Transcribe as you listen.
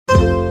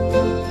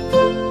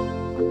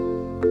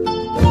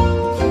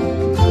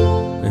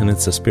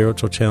it's the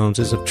spiritual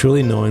challenges of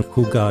truly knowing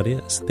who God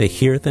is. They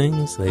hear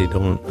things, they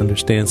don't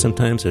understand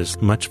sometimes.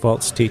 There's much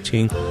false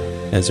teaching,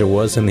 as there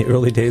was in the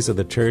early days of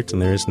the church,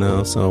 and there is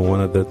now. So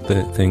one of the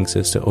things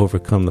is to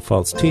overcome the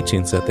false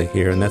teachings that they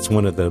hear, and that's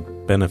one of the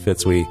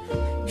benefits we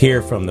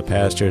hear from the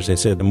pastors. They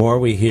said the more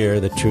we hear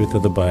the truth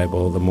of the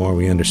Bible, the more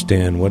we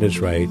understand what is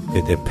right.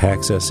 It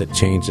impacts us, it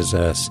changes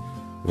us.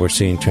 We're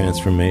seeing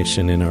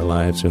transformation in our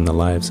lives and the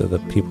lives of the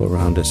people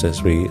around us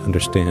as we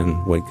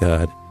understand what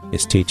God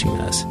is teaching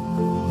us.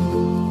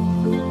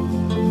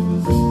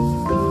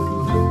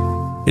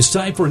 It's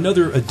time for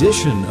another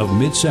edition of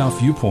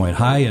Mid-South Viewpoint.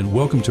 Hi, and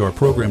welcome to our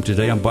program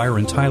today. I'm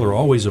Byron Tyler.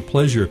 Always a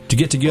pleasure to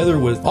get together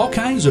with all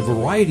kinds of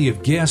variety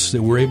of guests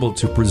that we're able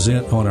to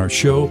present on our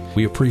show.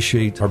 We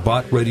appreciate our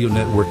Bott Radio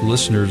Network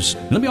listeners.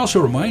 And let me also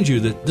remind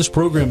you that this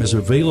program is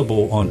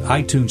available on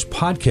iTunes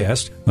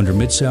Podcast under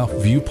Mid-South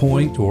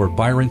Viewpoint or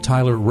Byron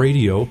Tyler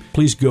Radio.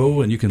 Please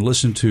go and you can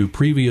listen to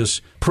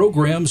previous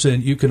programs,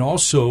 and you can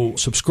also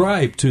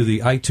subscribe to the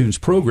iTunes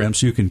program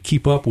so you can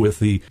keep up with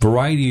the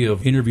variety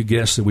of interview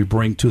guests that we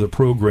bring to the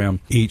program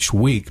each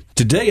week.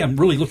 Today, I'm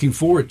really looking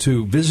forward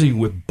to visiting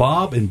with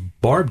Bob and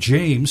Barb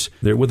James.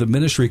 They're with a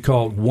ministry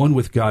called One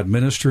with God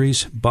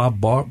Ministries.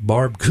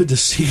 Barb, good to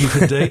see you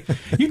today.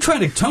 You're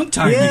trying to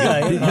tongue-tie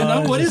me. You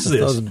know, what is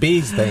this? Those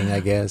beads thing, I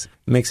guess.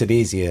 Makes it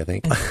easy, I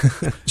think.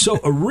 So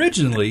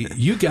originally,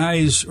 you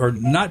guys are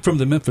not from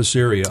the Memphis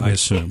area, I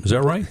assume. Is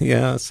that right?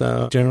 Yeah,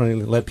 so generally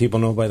let people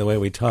know by the way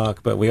we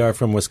talk, but we are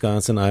from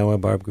Wisconsin, Iowa.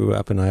 Barb grew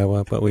up in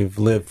Iowa, but we've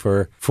lived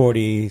for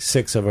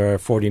 46 of our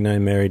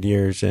 49 married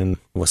years in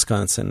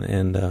Wisconsin.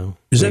 And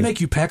does that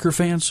make you Packer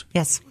fans?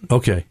 Yes.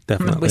 Okay.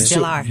 Definitely. We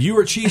still are. You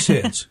are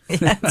cheeseheads.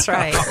 That's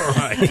right. All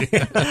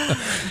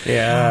right.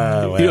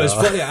 Yeah. Well. You know, it's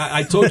funny.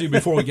 I told you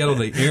before we got on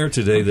the air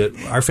today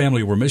that our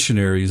family were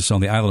missionaries on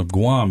the island of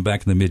Guam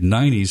back in the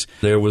mid-'90s.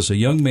 There was a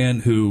young man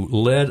who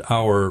led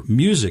our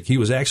music. He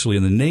was actually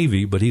in the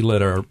Navy, but he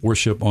led our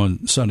worship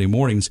on Sunday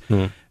mornings.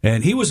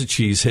 And he was a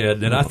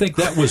cheesehead, and I think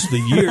that was the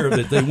year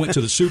that they went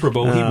to the Super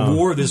Bowl. He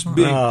wore this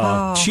big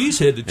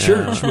cheesehead to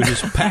church with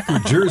his Packer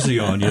jersey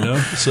on, you know.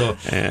 So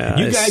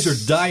you guys are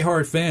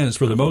diehard fans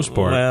for the most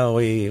part. Well,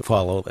 we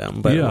follow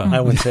them, but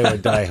I wouldn't say we're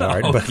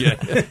diehard.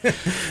 But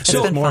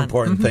so There's more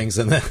important things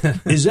than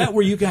that. Is that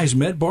where you guys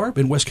met, Barb,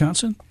 in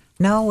Wisconsin?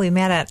 No, we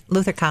met at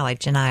Luther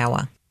College in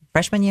Iowa.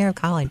 Freshman year of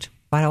college.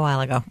 Quite a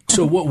while ago.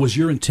 So what was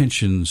your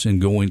intentions in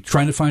going,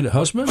 trying to find a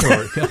husband?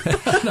 Or?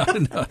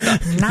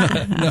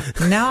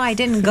 No, I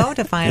didn't go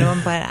to find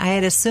one, but I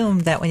had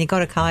assumed that when you go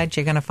to college,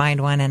 you're going to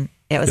find one, and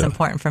it was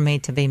important for me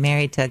to be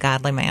married to a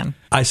godly man.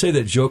 I say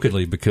that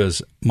jokingly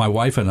because my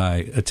wife and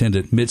I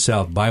attended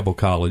Mid-South Bible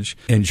College,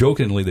 and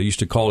jokingly they used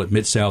to call it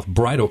Mid-South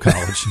Bridal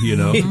College, you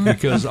know,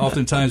 because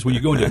oftentimes when you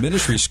go into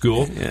ministry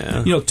school,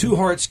 you know, two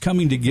hearts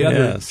coming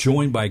together,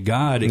 joined by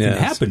God, it can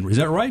happen. Is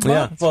that right,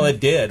 Bob? Yeah, well, it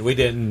did. We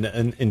didn't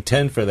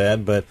intend for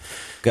that, but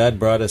God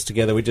brought us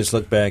together. We just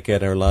look back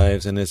at our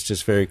lives, and it's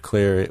just very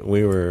clear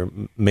we were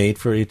made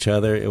for each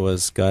other. It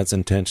was God's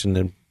intention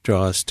to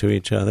draw us to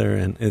each other,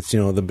 and it's, you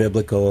know, the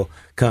biblical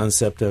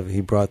concept of he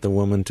brought the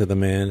woman to the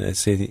man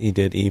as he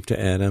did Eve to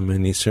Adam,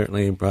 and he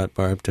certainly brought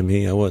Barb to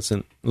me. I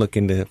wasn't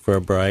looking for a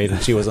bride,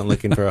 and she wasn't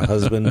looking for a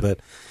husband, but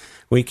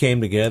we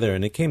came together,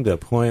 and it came to a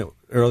point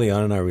early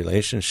on in our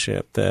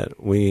relationship that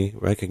we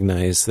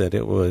recognized that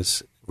it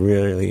was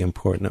really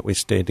important that we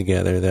stayed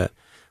together, that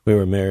we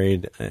were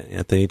married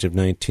at the age of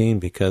 19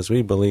 because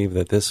we believed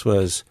that this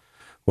was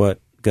what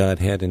God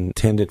had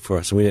intended for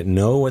us. We didn't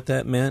know what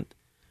that meant.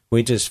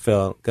 We just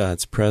felt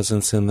God's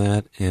presence in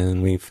that,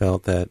 and we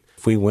felt that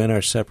if we went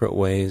our separate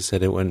ways,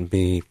 that it wouldn't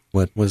be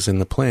what was in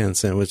the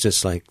plans. And it was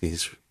just like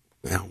these,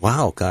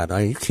 wow, God,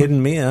 are you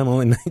kidding me? I'm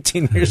only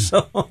 19 years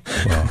old.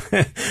 Wow.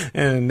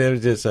 And it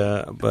was just,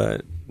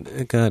 but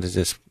God has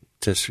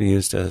just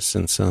used us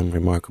in some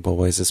remarkable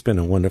ways. It's been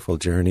a wonderful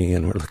journey,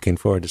 and we're looking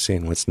forward to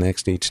seeing what's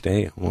next each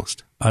day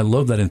almost. I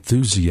love that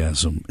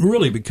enthusiasm,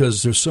 really,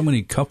 because there's so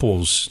many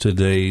couples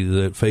today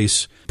that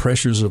face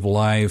pressures of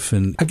life.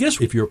 And I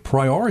guess if your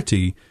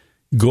priority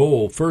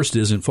goal first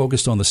isn't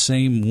focused on the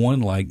same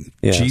one, like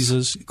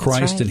Jesus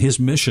Christ and his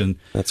mission,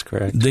 that's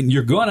correct, then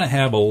you're going to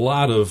have a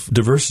lot of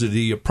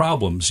diversity of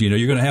problems. You know,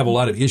 you're going to have a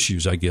lot of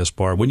issues, I guess,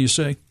 Barb, wouldn't you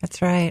say?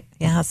 That's right,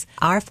 yes.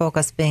 Our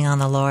focus being on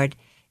the Lord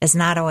is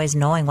not always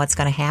knowing what's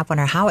going to happen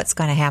or how it's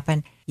going to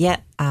happen.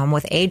 Yet,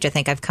 with age, I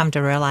think I've come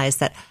to realize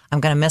that I'm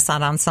going to miss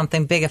out on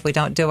something big if we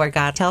don't do what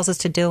God tells us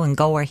to do and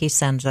go where he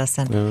sends us.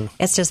 And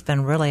it's just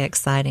been really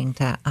exciting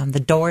to the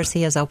doors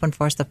he has opened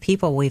for us, the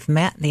people we've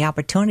met, the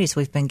opportunities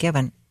we've been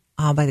given,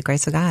 all by the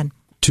grace of God.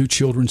 2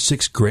 children,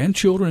 6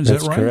 grandchildren, is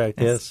That's that right?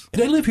 Correct, yes.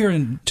 They live here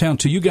in town,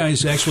 too. You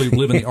guys actually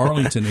live in the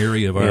Arlington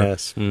area of our...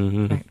 Yes.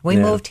 Mm-hmm. Right. We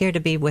moved here to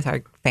be with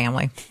our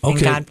family,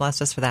 and God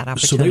blessed us for that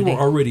opportunity. So they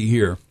were already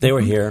here. They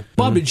were here.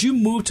 Bob, did you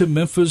move to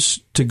Memphis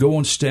to go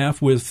on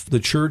staff with the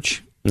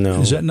church?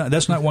 No. Is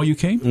that's not why you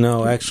came?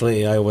 No,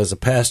 actually, I was a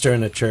pastor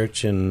in a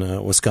church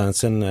in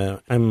Wisconsin.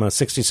 I'm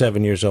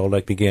 67 years old.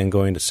 I began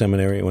going to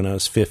seminary when I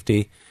was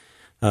 50.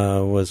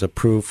 Was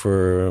approved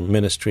for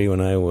ministry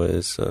when I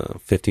was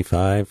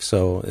 55,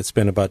 so it's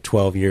been about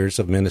 12 years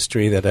of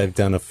ministry that I've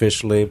done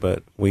officially,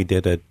 but we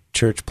did a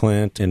church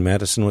plant in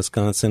Madison,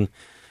 Wisconsin,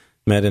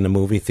 met in a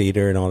movie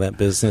theater and all that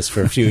business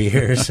for a few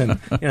years, and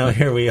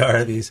here we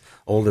are, these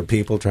older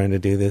people trying to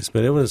do this,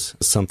 but it was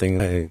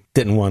something I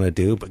didn't want to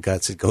do, but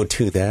God said, go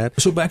do that.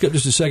 So back up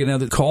just a second now,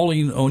 the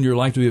calling on your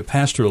life to be a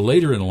pastor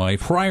later in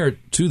life, prior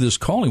to this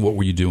calling, what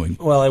were you doing?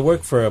 Well, I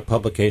worked for a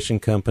publication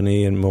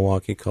company in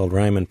Milwaukee called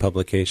Ryman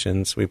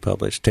Publications. We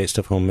published Taste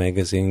of Home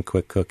magazine,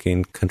 Quick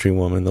Cooking, Country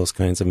Woman, those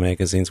kinds of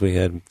magazines. We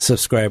had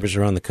subscribers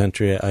around the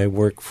country. I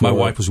worked for... My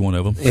wife was one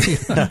of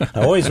them.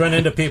 I always run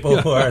into people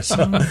who are,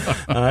 so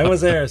I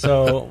was there.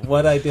 So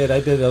what I did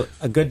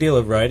a good deal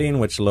of writing,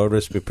 which the Lord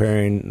was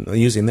preparing,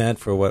 using that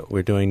for what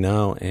we're doing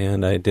now,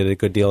 and I did a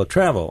good deal of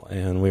travel,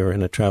 and we were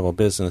in a travel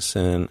business,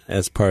 and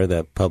as part of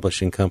that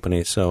publishing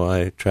company, so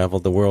I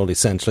traveled the world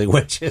essentially,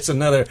 which is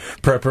another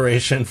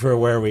preparation for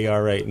where we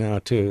are right now,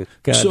 too.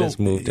 God has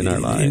moved in our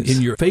lives.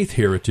 In your faith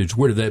heritage,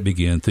 where did that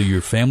begin? Through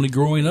your family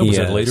growing up? Was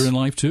that later in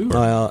life, too?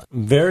 Well,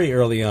 very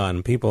early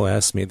on, people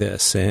ask me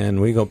this,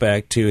 and we go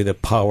back to the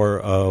power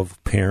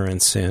of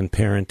parents and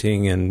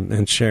parenting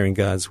and sharing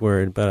God's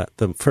Word. But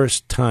the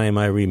first time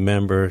I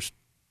remember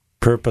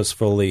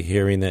purposefully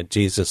hearing that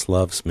Jesus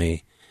loves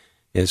me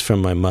is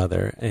from my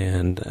mother,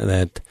 and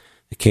that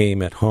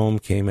came at home,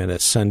 came at a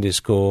Sunday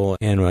school,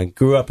 and I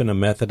grew up in a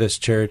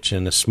Methodist church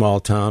in a small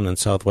town in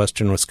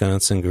southwestern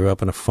Wisconsin, grew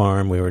up on a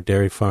farm. We were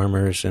dairy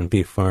farmers and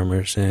beef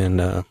farmers,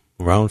 and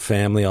around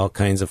family, all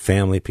kinds of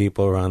family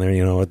people around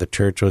there. The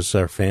church was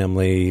our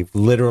family,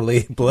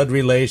 literally blood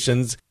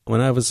relations. When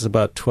I was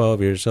about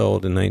 12 years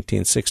old in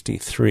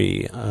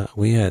 1963,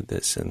 we had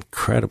this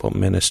incredible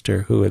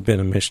minister who had been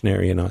a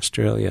missionary in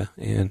Australia,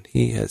 and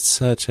he had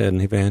such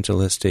an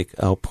evangelistic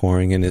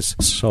outpouring in his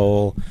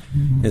soul.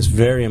 It's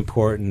very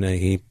important that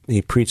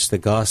he preached the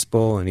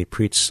gospel and he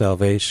preached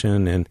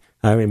salvation, and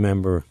I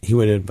remember he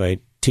would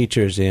invite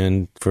teachers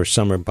in for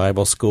summer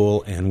Bible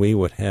school, and we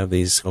would have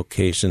these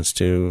occasions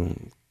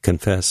to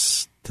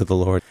confess to the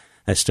Lord.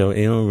 I still,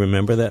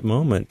 remember that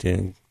moment.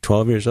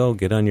 12 years old,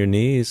 get on your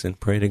knees and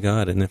pray to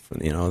God. And if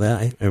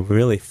that, I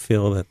really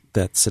feel that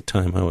that's the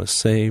time I was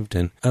saved,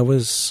 and I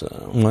was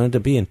wanted to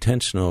be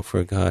intentional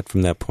for God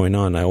from that point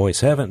on. I always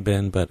haven't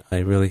been, but I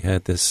really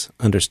had this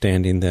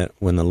understanding that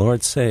when the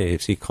Lord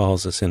saves, He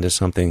calls us into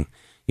something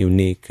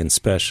unique and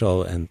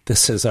special, and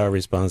this is our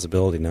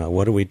responsibility now.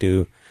 What do we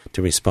do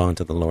to respond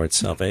to the Lord's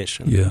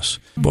salvation? Yes.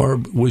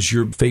 Barb, was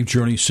your faith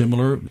journey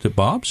similar to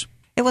Bob's?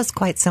 It was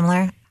quite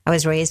similar. I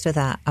was raised with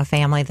a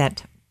family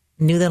that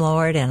knew the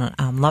Lord and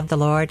loved the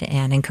Lord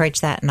and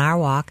encouraged that in our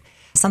walk.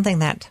 Something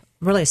that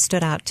really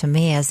stood out to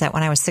me is that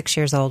when I was 6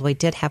 years old, we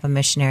did have a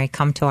missionary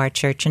come to our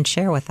church and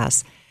share with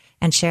us,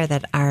 and share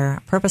that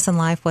our purpose in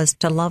life was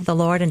to love the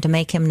Lord and to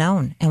make Him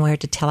known, and we were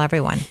to tell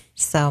everyone.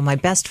 So my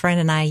best friend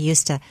and I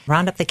used to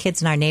round up the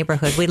kids in our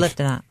neighborhood. We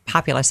lived in a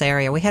populous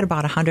area. We had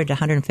about 100 to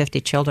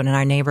 150 children in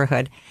our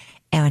neighborhood.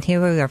 And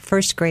here we were,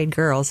 first grade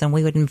girls, and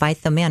we would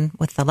invite them in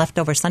with the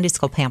leftover Sunday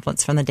school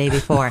pamphlets from the day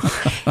before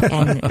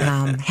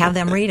and have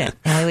them read it,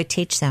 and we would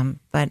teach them.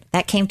 But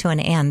that came to an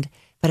end.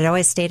 But it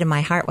always stayed in my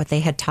heart what they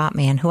had taught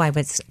me and who I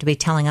was to be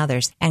telling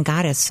others. And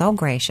God is so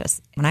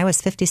gracious. When I was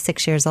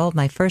 56 years old,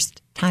 my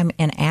first time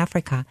in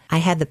Africa, I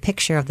had the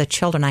picture of the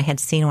children I had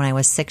seen when I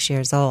was 6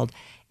 years old.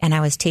 And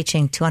I was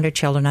teaching 200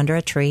 children under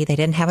a tree. They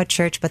didn't have a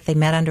church, but they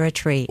met under a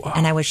tree. Wow.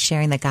 And I was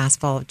sharing the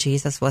gospel of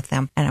Jesus with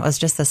them. And it was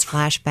just this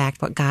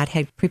flashback, what God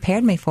had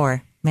prepared me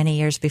for many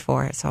years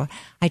before. So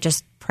I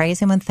just praise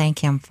Him and thank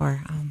Him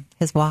for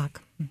His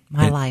walk,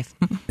 my life.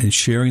 And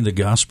sharing the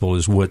gospel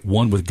is what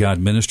One with God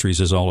Ministries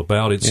is all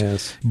about.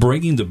 It's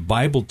bringing the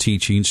Bible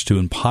teachings to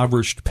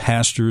impoverished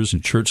pastors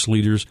and church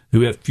leaders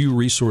who have few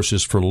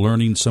resources for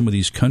learning. Some of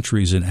these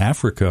countries in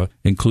Africa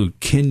include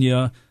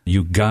Kenya,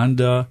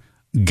 Uganda,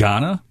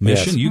 Ghana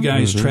mission. Yes. You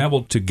guys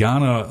traveled to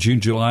Ghana June,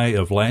 July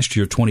of last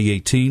year,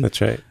 2018. That's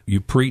right. You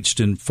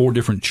preached in 4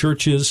 different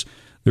churches.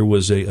 There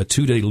was a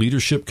 2-day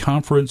leadership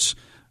conference.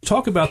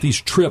 Talk about these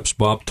trips,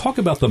 Bob. Talk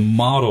about the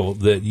model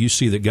that you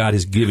see that God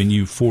has given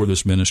you for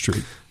this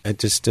ministry. I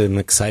just am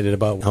excited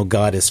about how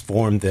God has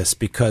formed this,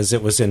 because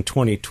it was in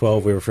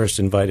 2012 we were first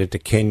invited to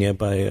Kenya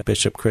by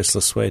Bishop Chris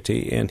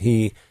Lasweti, and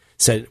he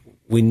said,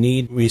 we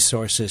need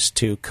resources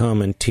to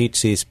come and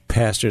teach these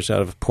pastors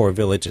out of poor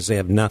villages. They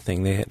have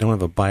nothing. They don't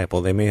have a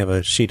Bible. They may have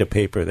a sheet of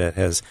paper that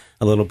has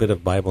a little bit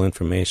of Bible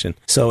information.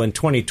 So in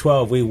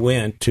 2012, we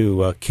went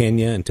to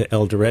Kenya and to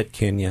Eldoret,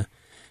 Kenya,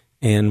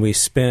 and we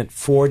spent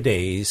 4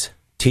 days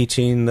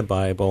teaching the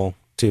Bible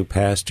to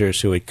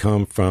pastors who had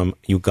come from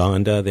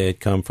Uganda. They had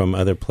come from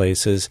other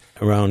places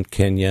around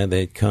Kenya.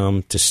 They had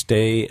come to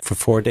stay for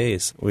 4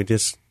 days. We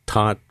just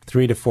taught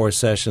 3 to 4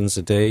 sessions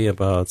a day,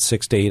 about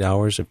 6 to 8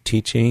 hours of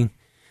teaching.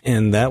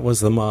 And that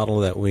was the model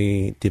that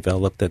we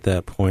developed at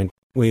that point.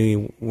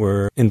 We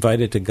were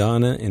invited to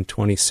Ghana in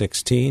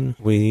 2016.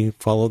 We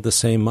followed the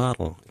same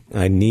model.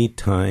 I need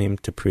time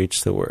to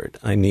preach the word.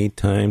 I need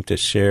time to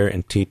share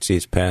and teach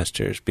these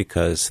pastors,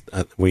 because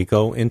we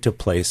go into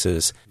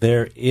places,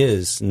 there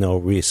is no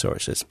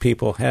resources.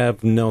 People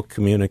have no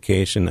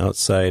communication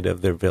outside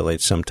of their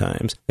village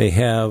sometimes. They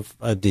have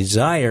a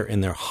desire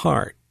in their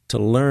heart to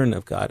learn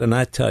of God. And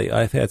I tell you,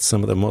 I've had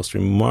some of the most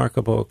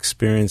remarkable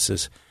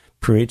experiences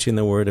preaching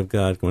the Word of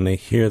God. When they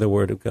hear the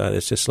Word of God,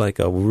 it's just like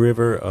a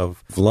river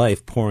of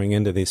life pouring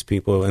into these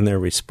people and their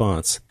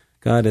response.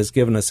 God has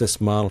given us this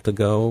model to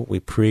go. We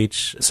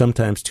preach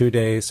sometimes 2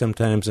 days,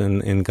 sometimes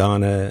in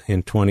Ghana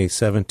in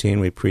 2017.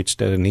 We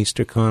preached at an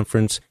Easter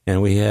conference,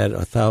 and we had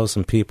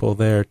 1,000 people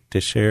there to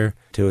share,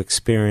 to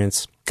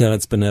experience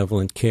God's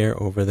benevolent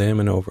care over them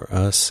and over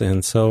us.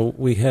 And so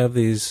we have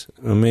these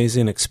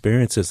amazing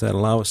experiences that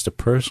allow us to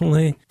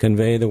personally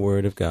convey the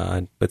Word of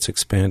God. That's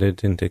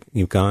expanded into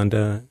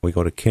Uganda. We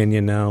go to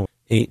Kenya now,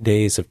 8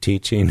 days of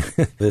teaching.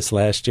 This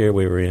last year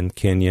we were in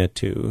Kenya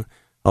to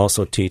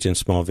also teach in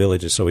small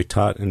villages. So we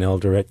taught in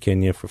Eldoret,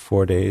 Kenya for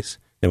 4 days.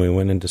 Then we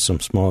went into some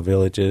small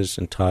villages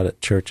and taught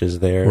at churches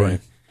there.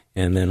 Right.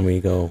 And then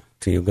we go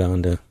to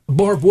Uganda.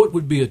 Barb, what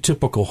would be a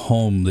typical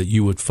home that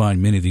you would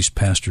find many of these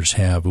pastors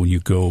have when you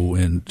go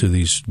into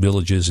these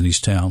villages and these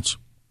towns?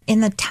 In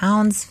the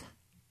towns,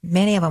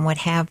 many of them would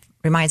have,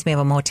 reminds me of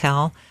a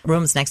motel,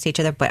 rooms next to each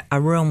other, but a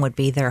room would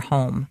be their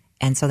home.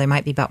 And so there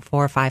might be about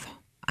 4 or 5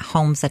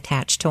 homes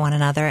attached to one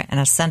another, and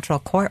a central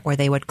court where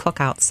they would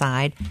cook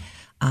outside.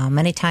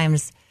 Many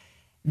times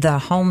the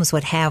homes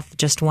would have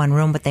just one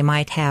room, but they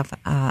might have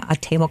a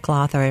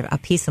tablecloth or a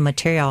piece of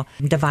material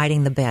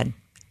dividing the bed.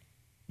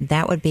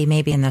 That would be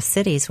maybe in the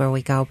cities where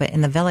we go, but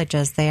in the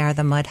villages, they are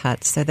the mud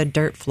huts. They're the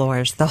dirt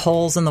floors, the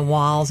holes in the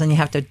walls, and you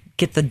have to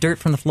get the dirt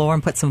from the floor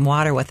and put some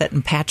water with it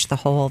and patch the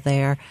hole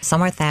there.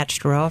 Some are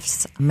thatched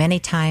roofs. Many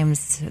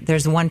times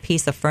there's one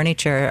piece of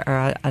furniture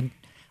or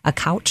a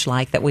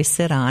couch-like that we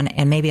sit on,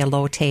 and maybe a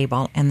low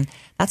table, and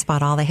that's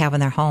about all they have in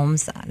their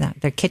homes.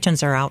 Their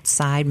kitchens are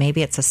outside.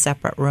 Maybe it's a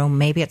separate room.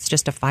 Maybe it's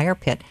just a fire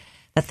pit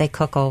that they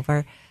cook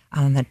over.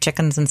 The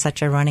chickens and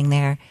such are running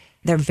there.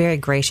 They're very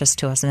gracious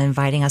to us and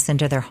inviting us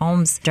into their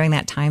homes during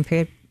that time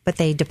period, but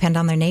they depend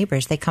on their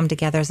neighbors. They come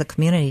together as a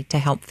community to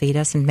help feed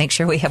us and make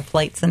sure we have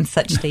plates and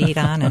such to eat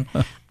on, and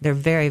they're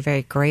very,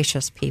 very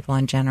gracious people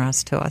and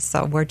generous to us.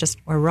 So we're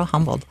real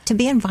humbled to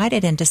be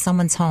invited into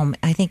someone's home.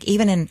 I think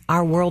even in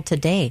our world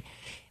today,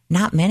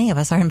 not many of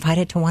us are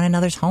invited to one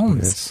another's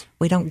homes. Yes.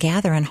 We don't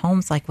gather in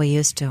homes like we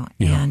used to.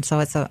 Yeah. And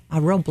so it's a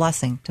real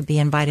blessing to be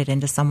invited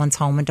into someone's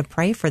home and to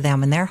pray for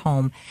them in their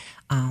home,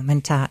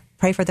 and to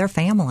pray for their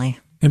family.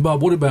 And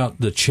Bob, what about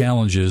the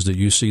challenges that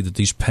you see that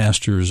these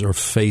pastors are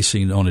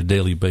facing on a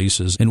daily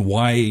basis, and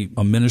why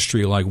a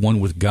ministry like One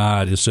with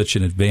God is such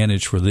an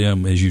advantage for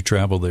them as you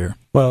travel there?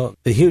 Well,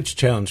 the huge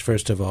challenge,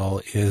 first of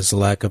all, is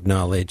lack of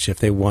knowledge. If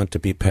they want to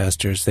be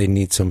pastors, they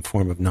need some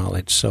form of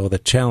knowledge. So the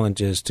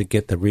challenge is to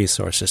get the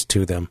resources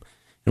to them.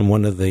 And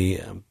one of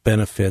the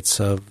benefits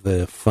of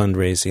the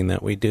fundraising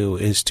that we do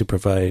is to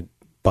provide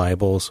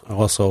Bibles.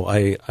 Also,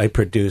 I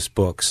produce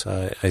books.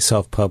 I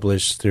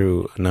self-publish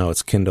through, now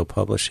it's Kindle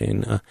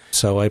publishing.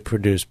 So I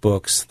produce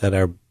books that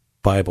are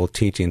Bible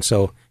teaching.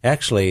 So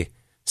actually,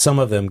 some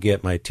of them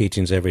get my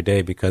teachings every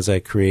day because I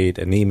create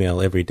an email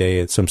every day.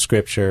 It's some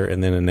scripture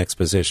and then an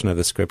exposition of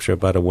the scripture,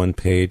 about a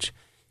one-page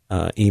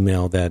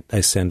email that I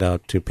send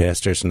out to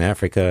pastors in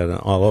Africa and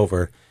all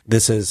over.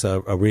 This is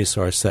a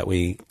resource that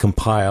we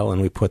compile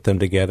and we put them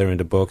together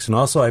into books. And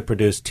also I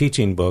produce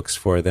teaching books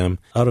for them.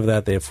 Out of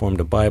that, they have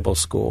formed a Bible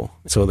school.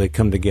 So they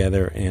come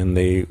together and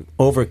they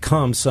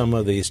overcome some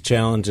of these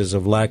challenges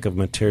of lack of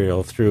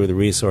material through the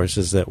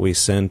resources that we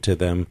send to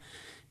them.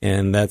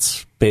 And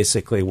that's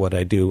basically what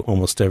I do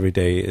almost every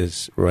day,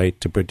 is write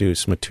to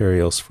produce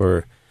materials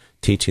for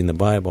teaching the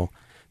Bible.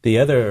 The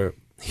other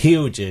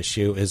huge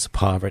issue is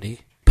poverty.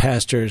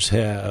 Pastors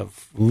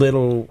have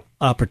little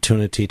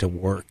opportunity to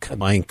work.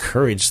 I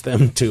encourage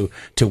them to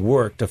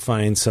work, to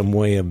find some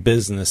way of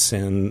business,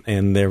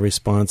 and their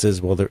response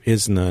is, well, there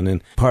is none.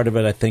 And part of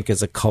it, I think,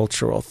 is a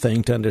cultural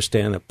thing to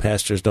understand that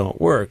pastors don't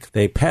work.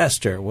 They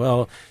pastor.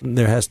 Well,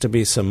 there has to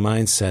be some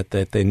mindset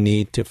that they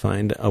need to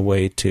find a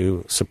way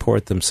to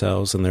support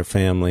themselves and their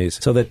families.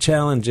 So the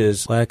challenge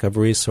is lack of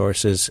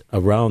resources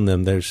around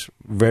them. There's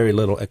very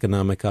little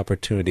economic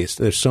opportunities.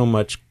 There's so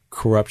much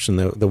corruption.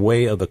 The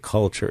way of the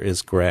culture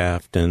is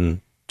graft and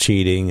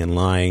cheating and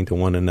lying to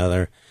one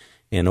another,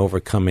 and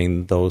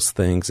overcoming those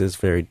things is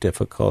very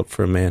difficult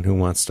for a man who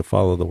wants to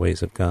follow the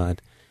ways of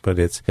God. But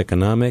it's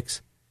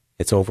economics,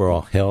 it's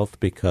overall health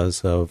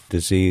because of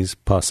disease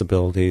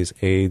possibilities,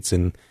 AIDS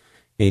and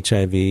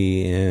HIV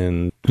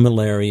and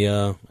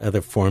malaria,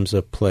 other forms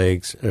of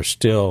plagues are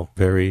still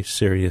very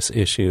serious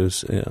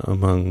issues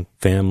among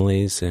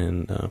families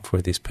and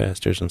for these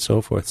pastors and so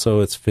forth.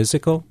 So it's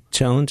physical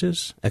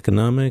challenges,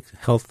 economic,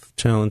 health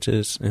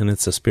challenges, and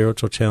it's the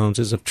spiritual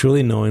challenges of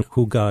truly knowing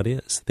who God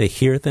is. They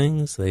hear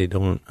things, they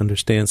don't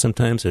understand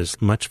sometimes. There's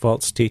much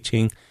false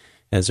teaching,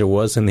 as there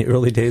was in the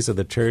early days of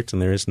the church,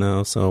 and there is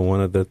now. So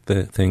one of the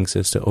things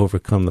is to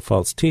overcome the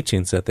false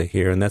teachings that they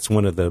hear, and that's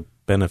one of the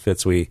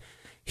benefits we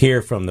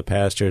hear from the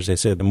pastors. They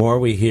said the more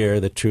we hear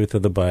the truth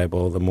of the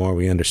Bible, the more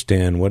we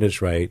understand what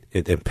is right.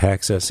 It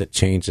impacts us. It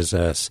changes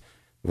us.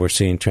 We're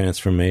seeing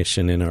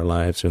transformation in our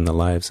lives and the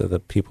lives of the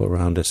people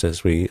around us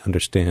as we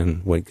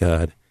understand what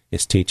God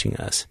is teaching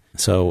us.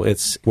 So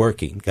it's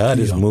working. God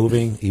is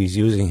moving. He's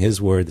using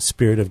His Word. The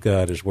Spirit of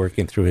God is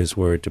working through His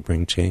Word to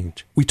bring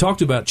change. We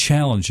talked about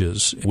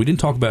challenges. We didn't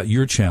talk about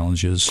your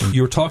challenges.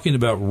 You were talking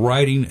about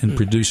writing and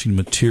producing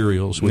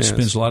materials, which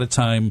spends a lot of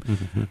time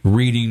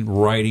reading,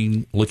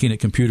 writing, looking at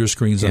computer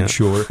screens, I'm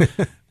sure.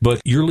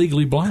 But you're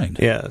legally blind.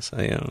 Yes,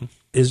 I am.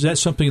 Is that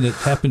something that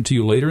happened to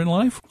you later in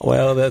life?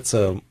 Well, that's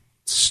a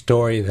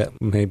story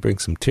that may bring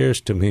some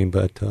tears to me,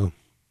 but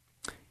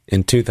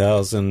in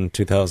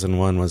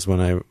 2001 was when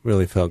I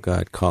really felt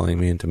God calling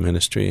me into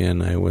ministry,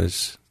 and I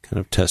was kind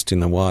of testing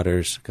the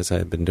waters because I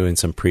had been doing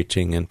some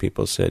preaching, and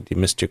people said, you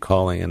missed your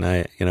calling, and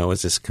it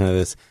was just kind of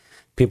this,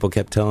 people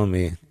kept telling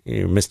me,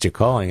 you missed your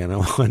calling,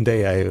 and one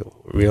day I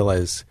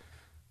realized,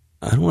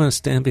 I don't want to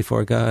stand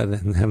before God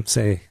and have Him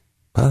say,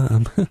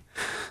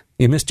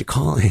 you missed your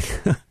calling.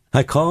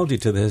 I called you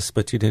to this,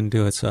 but you didn't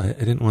do it, so I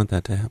didn't want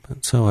that to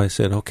happen. So I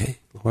said, okay,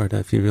 Lord,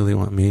 if you really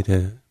want me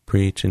to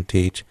preach and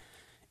teach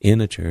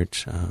in a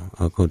church,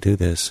 I'll go do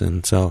this.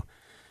 And so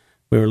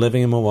we were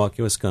living in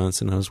Milwaukee,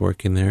 Wisconsin. I was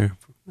working there,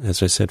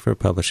 as I said, for a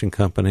publishing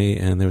company,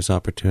 and there was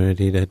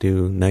opportunity to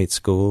do night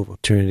school,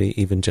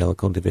 Trinity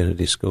Evangelical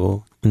Divinity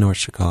School in North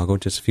Chicago,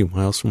 just a few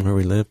miles from where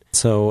we lived.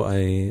 So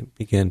I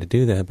began to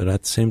do that, but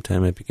at the same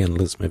time, I began to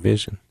lose my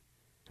vision.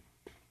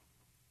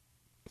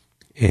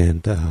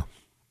 And God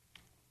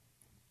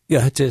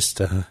just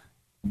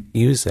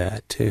used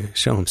that to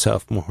show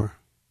Himself more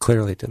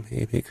clearly to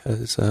me,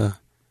 because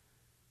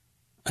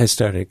I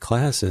started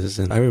classes,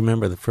 and I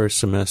remember the first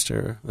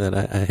semester that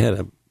I had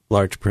a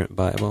large print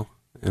Bible,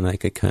 and I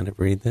could kind of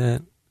read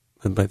that,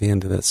 but by the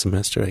end of that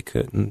semester, I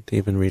couldn't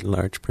even read a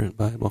large print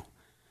Bible.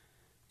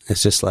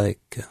 It's just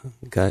like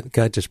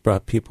God just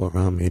brought people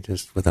around me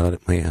just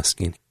without my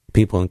asking.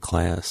 People in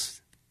class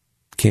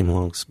came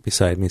along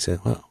beside me and said,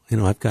 well,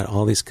 I've got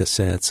all these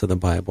cassettes of the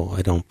Bible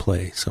I don't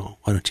play, so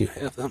why don't you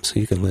have them so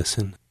you can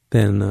listen?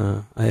 Then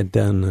I had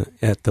done,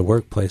 at the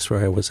workplace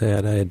where I was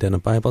at, I had done a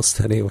Bible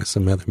study with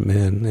some other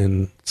men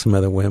and some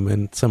other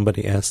women.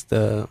 Somebody asked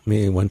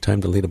me one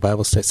time to lead a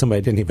Bible study. Somebody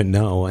I didn't even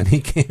know, and he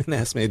came and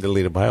asked me to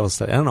lead a Bible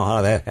study. I don't know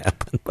how that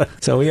happened.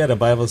 But so we had a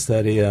Bible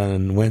study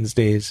on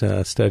Wednesdays,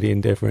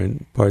 studying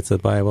different parts of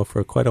the Bible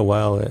for quite a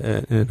while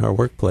in our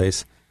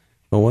workplace.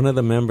 But one of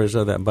the members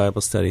of that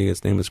Bible study,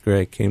 his name was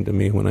Greg, came to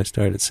me when I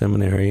started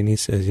seminary, and he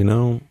says,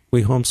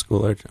 we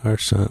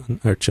homeschool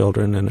our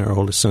children, and our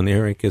oldest son,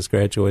 Eric, has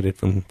graduated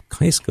from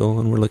high school,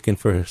 and we're looking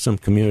for some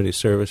community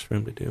service for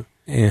him to do.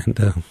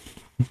 And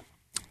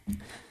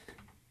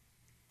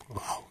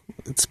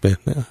it's been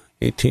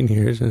 18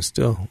 years and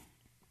still.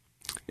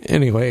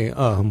 Anyway,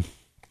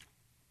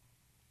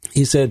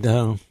 he said,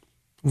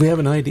 we have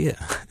an idea.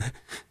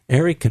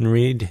 Eric can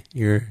read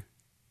your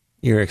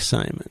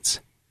assignments.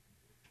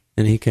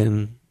 And he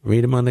can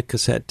read them on the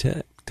cassette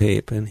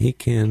tape, and he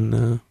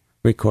can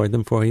record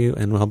them for you.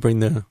 And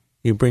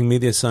you bring me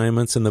the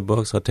assignments and the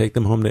books. I'll take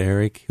them home to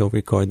Eric. He'll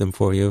record them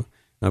for you.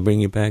 I'll bring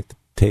you back the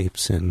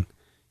tapes, and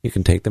you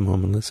can take them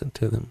home and listen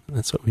to them. And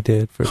that's what we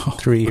did for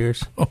 3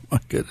 years. Oh, my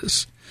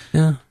goodness.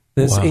 Yeah.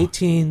 This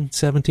 17,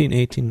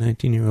 18,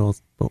 19-year-old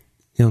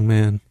young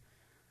man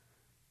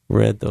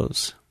read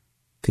those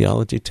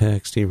theology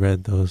texts. He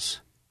read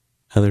those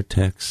other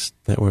texts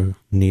that were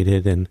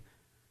needed, and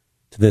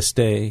to this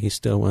day, he's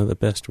still one of the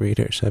best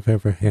readers I've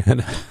ever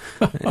had.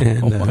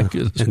 And, oh my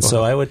goodness. And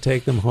so I would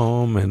take them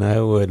home, and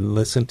I would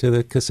listen to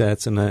the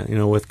cassettes,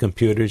 and with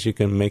computers, you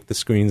can make the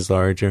screens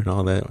larger and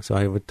all that. So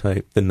I would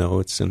type the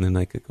notes, and then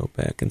I could go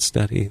back and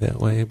study that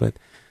way. But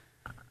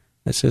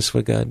that's just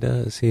what God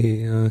does.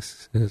 He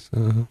says,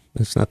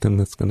 there's nothing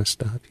that's going to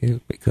stop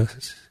you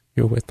because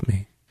you're with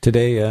me.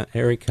 Today,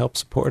 Eric helps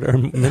support our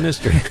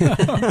ministry.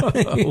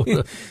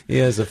 He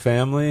has a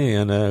family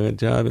and a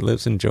job. He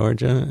lives in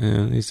Georgia,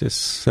 and he's just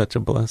such a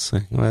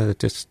blessing.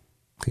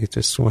 He's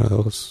just one of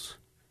those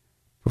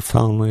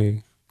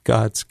profoundly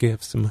God's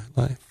gifts in my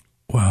life.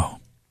 Wow.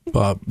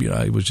 Bob,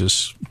 I was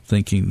just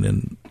thinking,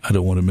 and I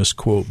don't want to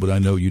misquote, but I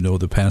know you know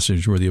the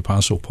passage where the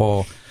Apostle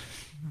Paul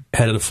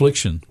had an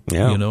affliction,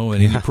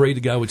 and he prayed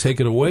that God would take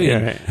it away.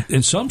 Yeah.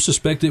 And some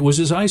suspect it was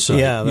his eyeyesight.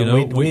 Yeah,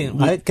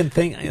 I can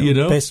think,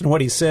 based on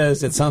what he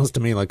says, it sounds to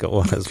me like it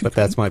was, but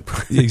that's my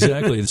prayer.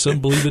 Exactly, and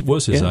some believe it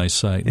was his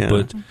eyesight,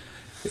 but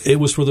it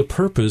was for the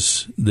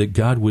purpose that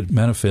God would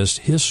manifest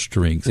His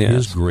strength,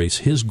 His grace,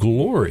 His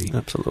glory.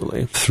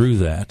 Absolutely. Through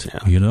that,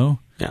 Yeah,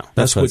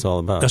 that's what it's all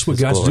about. That's what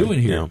God's doing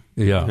here.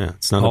 Yeah.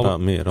 It's not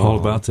about me at all. All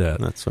about that.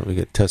 That's what we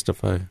get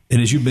testify.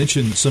 And as you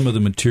mentioned, some of the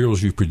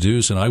materials you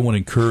produce, and I want to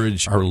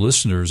encourage our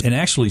listeners and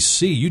actually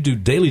see you do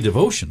daily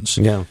devotions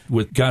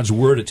with God's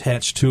Word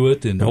attached to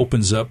it and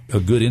opens up a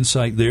good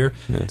insight there.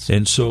 Yes.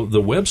 And so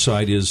the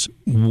website is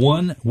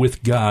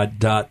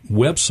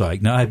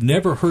onewithgod.website. Now, I've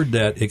never heard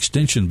that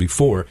extension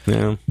before,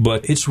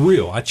 but it's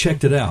real. I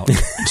checked it out.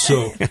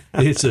 So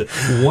it's a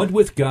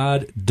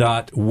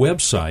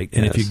onewithgod.website.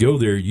 And if you go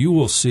there, you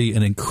will see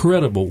an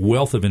incredible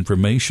wealth of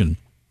information.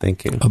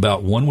 Thank you.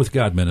 About One with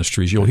God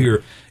Ministries. You'll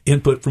hear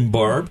input from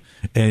Barb,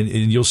 and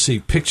you'll see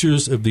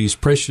pictures of these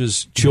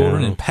precious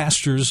children and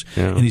pastors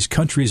in these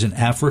countries in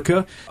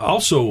Africa.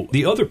 Also,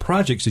 the other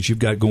projects that you've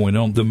got going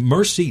on, the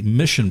Mercy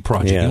Mission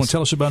Project. You want to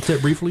tell us about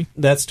that briefly?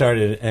 That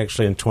started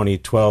actually in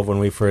 2012 when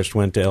we first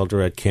went to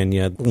Eldoret,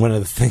 Kenya. One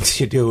of the things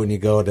you do when you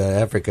go to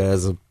Africa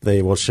is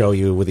they will show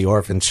you with the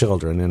orphan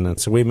children. And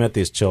so we met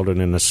these children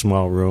in a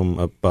small room,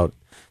 about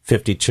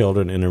 50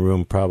 children in a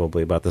room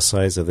probably about the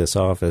size of this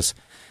office,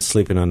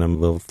 sleeping on a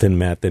little thin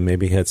mat. They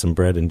maybe had some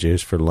bread and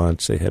juice for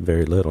lunch. They had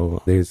very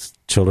little. These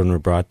children were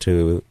brought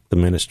to the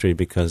ministry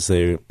because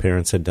their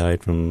parents had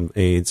died from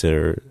AIDS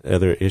or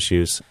other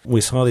issues.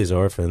 We saw these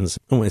orphans,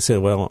 and we said,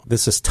 well,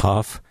 this is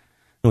tough.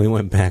 And we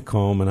went back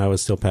home, and I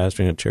was still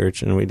pastoring a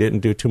church, and we didn't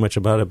do too much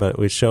about it, but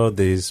we showed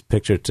these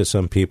pictures to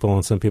some people,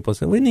 and some people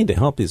said, we need to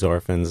help these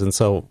orphans. And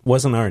so it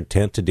wasn't our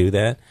intent to do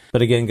that.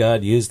 But again,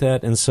 God used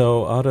that. And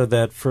so out of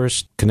that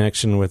first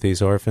connection with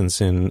these orphans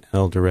in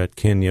Eldoret,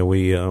 Kenya,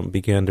 we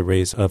began to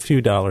raise a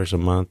few dollars a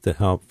month to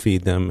help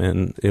feed them.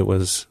 And it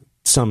was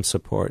some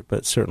support,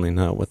 but certainly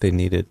not what they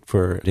needed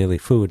for daily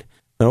food.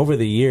 And over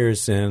the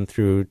years and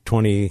through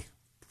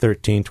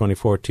 2013,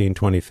 2014,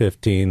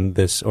 2015,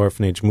 this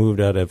orphanage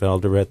moved out of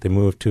Eldoret. They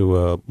moved to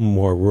a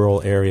more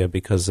rural area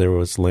because there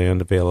was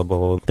land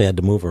available. They had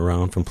to move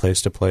around from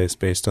place to place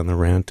based on the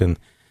rent and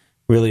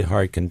really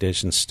hard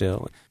conditions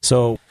still.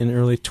 So in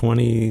early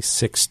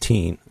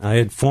 2016, I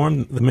had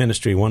formed the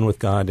ministry, One with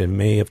God, in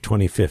May of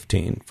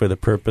 2015 for the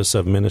purpose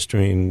of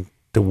ministering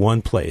to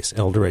one place,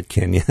 Eldoret,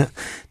 Kenya,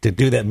 to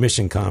do that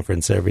mission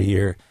conference every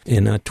year.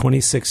 In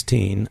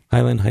 2016,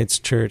 Highland Heights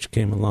Church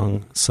came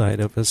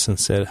alongside of us and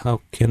said, how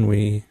can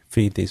we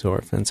feed these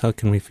orphans? How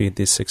can we feed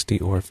these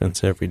 60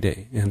 orphans every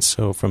day? And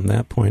so from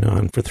that point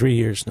on, for 3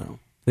 years now,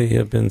 they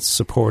have been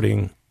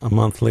supporting a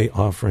monthly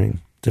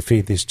offering to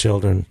feed these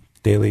children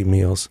daily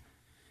meals.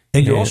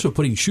 And you're also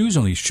putting shoes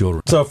on these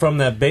children. So from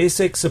that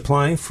basic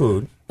supplying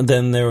food,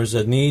 then there was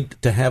a need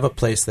to have a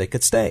place they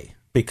could stay,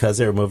 because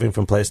they were moving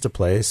from place to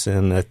place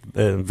and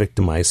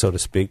victimized, so to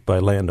speak, by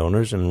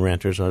landowners, and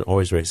renters are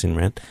always raising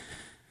rent.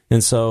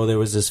 And so there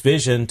was this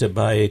vision to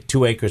buy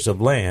 2 acres of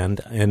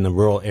land in the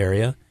rural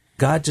area.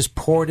 God just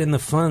poured in the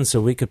funds so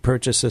we could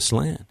purchase this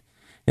land.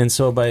 And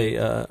so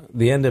by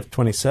the end of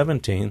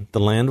 2017, the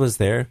land was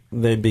there.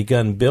 They'd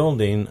begun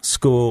building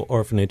school,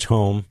 orphanage,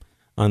 home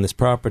on this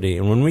property.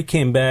 And when we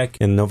came back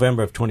in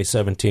November of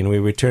 2017, we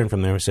returned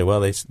from there and said,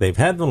 well, they've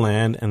had the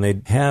land and they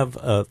have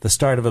the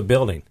start of a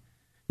building.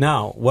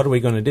 Now, what are we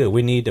going to do?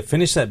 We need to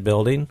finish that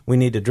building. We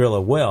need to drill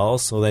a well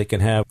so they can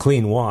have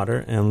clean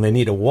water, and they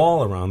need a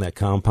wall around that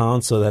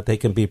compound so that they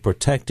can be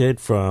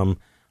protected from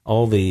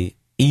all the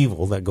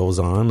evil that goes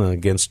on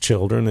against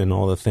children and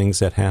all the things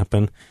that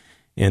happen,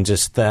 and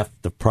just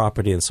theft of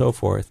property and so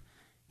forth.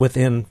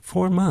 Within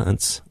 4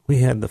 months, we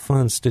had the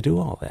funds to do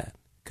all that.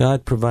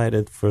 God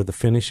provided for the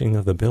finishing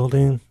of the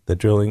building, the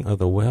drilling of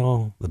the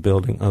well, the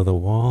building of the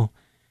wall.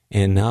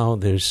 And now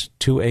there's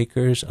 2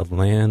 acres of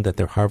land that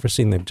they're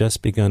harvesting. They've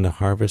just begun to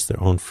harvest their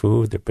own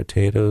food, their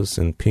potatoes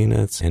and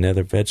peanuts and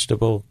other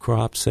vegetable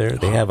crops there.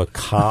 They have a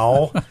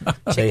cow.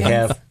 They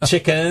have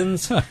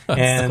chickens.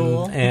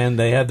 And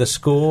they have the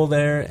school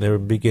there. They're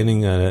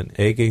beginning an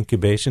egg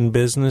incubation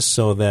business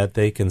so that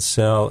they can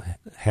sell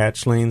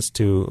hatchlings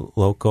to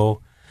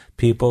local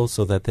people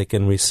so that they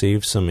can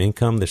receive some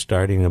income. They're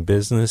starting a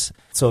business.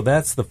 So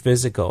that's the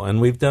physical. And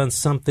we've done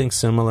something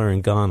similar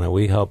in Ghana.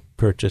 We helped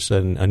purchase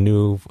a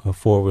new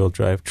 4-wheel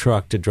drive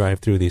truck to drive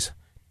through these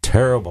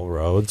terrible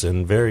roads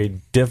and very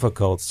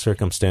difficult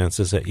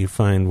circumstances that you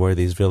find where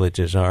these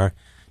villages are.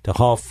 To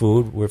haul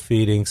food, we're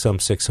feeding some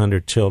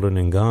 600 children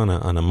in Ghana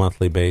on a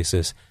monthly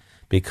basis,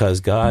 because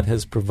God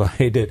has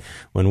provided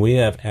when we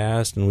have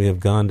asked and we have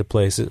gone to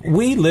places.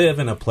 We live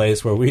in a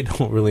place where we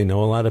don't really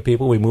know a lot of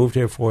people. We moved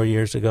here 4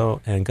 years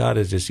ago, and God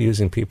is just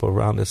using people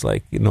around us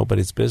like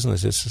nobody's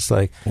business. It's just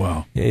like,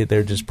 wow,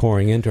 they're just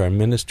pouring into our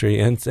ministry,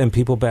 and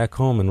people back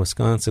home in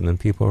Wisconsin and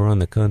people around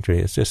the country.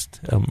 It's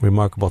just a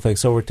remarkable thing.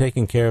 So we're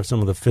taking care of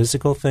some of the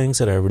physical things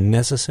that are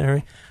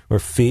necessary. We're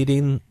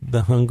feeding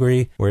the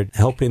hungry. We're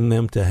helping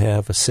them to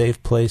have a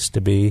safe place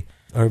to be.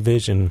 Our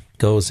vision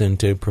goes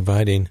into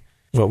providing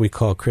what we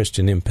call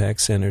Christian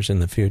impact centers in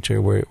the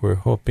future. We're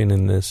hoping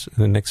in the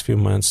next few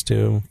months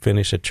to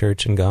finish a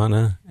church in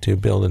Ghana, to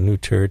build a new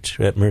church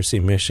at Mercy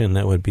Mission.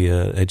 That would be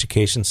an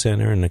education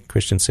center and a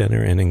Christian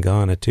center, and in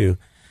Ghana too.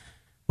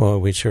 Well,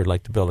 we'd sure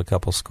like to build a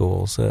couple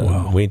schools.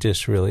 Wow. We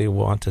just really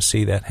want to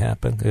see that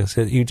happen, because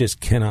you just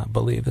cannot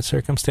believe the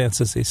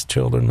circumstances these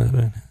children live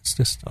in. It's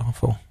just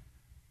awful.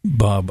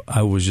 Bob,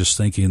 I was just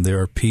thinking there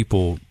are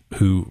people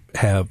who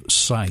have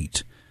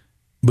sight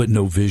but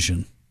no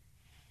vision.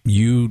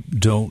 You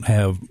don't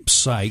have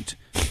sight,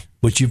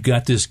 but you've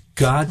got this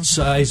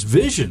God-sized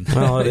vision.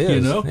 Well, it is. You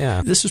know?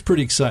 Yeah. This is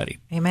pretty exciting.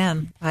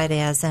 Amen. It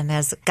is. And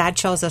as God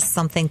shows us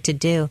something to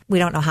do, we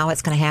don't know how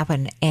it's going to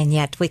happen. And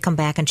yet we come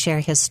back and share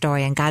his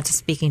story. And God's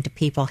speaking to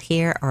people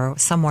here or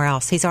somewhere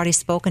else. He's already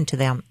spoken to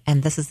them.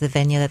 And this is the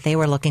venue that they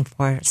were looking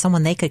for,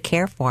 someone they could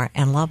care for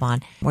and love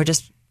on. We're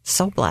just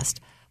so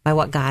blessed by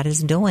what God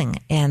is doing.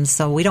 And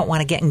so we don't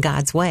want to get in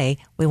God's way.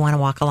 We want to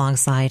walk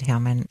alongside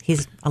him. And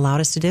he's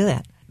allowed us to do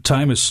that.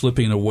 Time is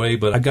slipping away,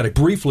 but I've got to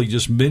briefly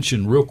just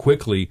mention real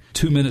quickly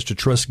 2 Minutes to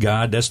Trust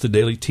God. That's the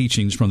daily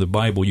teachings from the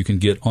Bible you can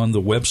get on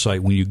the website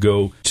when you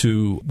go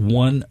to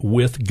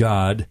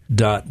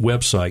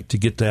onewithgod.website to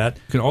get that.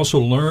 You can also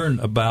learn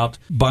about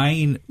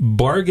buying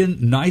bargain,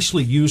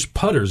 nicely used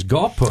putters,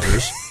 golf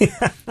putters.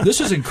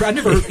 This is incredible. I've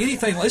never heard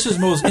anything. This is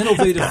the most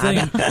innovative thing.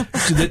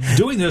 So that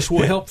doing this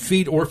will help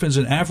feed orphans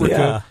in Africa.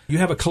 Yeah. You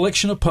have a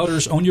collection of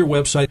putters on your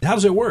website. How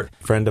does it work?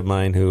 A friend of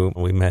mine who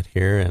we met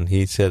here, and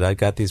he said, I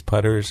got these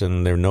putters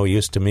and they're no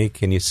use to me.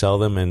 Can you sell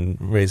them and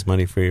raise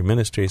money for your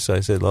ministry? So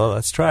I said, well,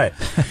 let's try it.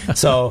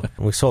 So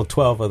we sold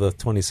 12 of the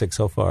 26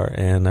 so far,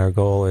 and our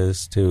goal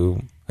is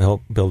to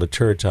help build a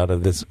church out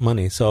of this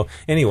money. So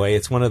anyway,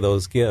 it's one of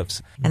those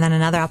gifts. And then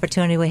another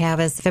opportunity we have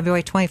is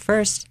February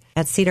 21st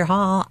at Cedar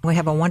Hall. We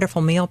have a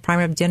wonderful meal, prime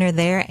rib dinner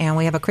there, and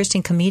we have a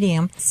Christian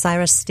comedian,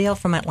 Cyrus Steele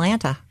from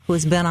Atlanta,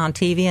 who's been on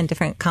TV and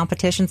different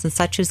competitions and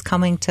such, who's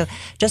coming to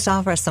just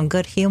offer us some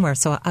good humor.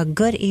 So a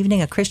good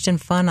evening of Christian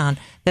fun on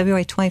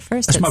February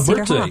 21st That's at my Cedar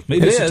birthday. Hall.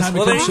 Maybe it's It the is. time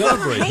Well, to come there you go.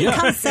 celebrate. Hey,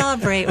 come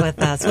celebrate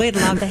with us. We'd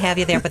love to have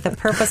you there. But the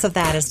purpose of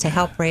that is to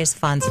help raise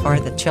funds for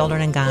the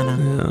children in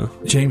Ghana.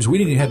 James, we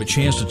didn't even have a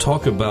chance to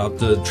talk about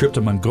the trip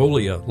to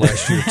Mongolia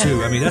last year,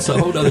 too. I mean, that's a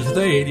whole other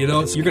thing. You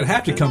know, you're going to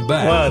have to come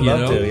back. Well, I'd you love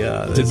know, to,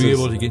 yeah. to This be is-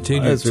 able to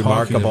continue It's talking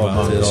remarkable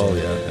about this.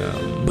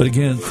 Mongolia. But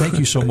again, thank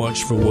you so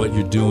much for what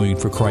you're doing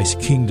for Christ's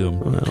kingdom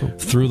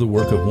through the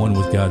work of One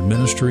with God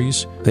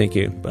Ministries. Thank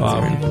you.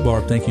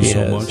 Barb, thank you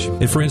so Yes. much.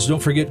 And friends,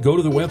 don't forget, go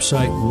to the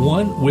website,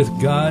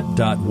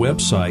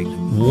 onewithgod.website,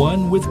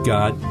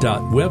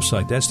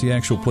 onewithgod.website. That's the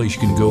actual place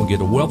you can go and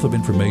get a wealth of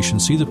information,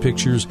 see the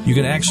pictures. You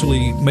can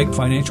actually make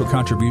financial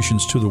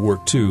contributions to the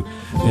work, too,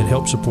 and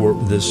help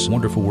support this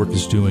wonderful work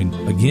it's doing,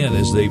 again,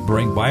 as they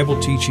bring Bible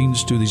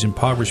teachings to these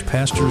impoverished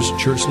pastors,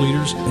 church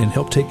leaders, and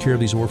help take care of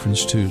these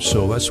orphans, too.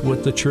 So that's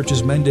what the church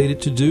is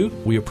mandated to do.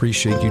 We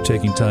appreciate you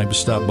taking time to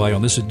stop by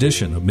on this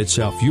edition of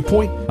Mid-South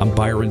Viewpoint. I'm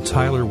Byron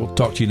Tyler. We'll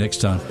talk to you next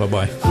time.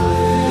 Bye-bye.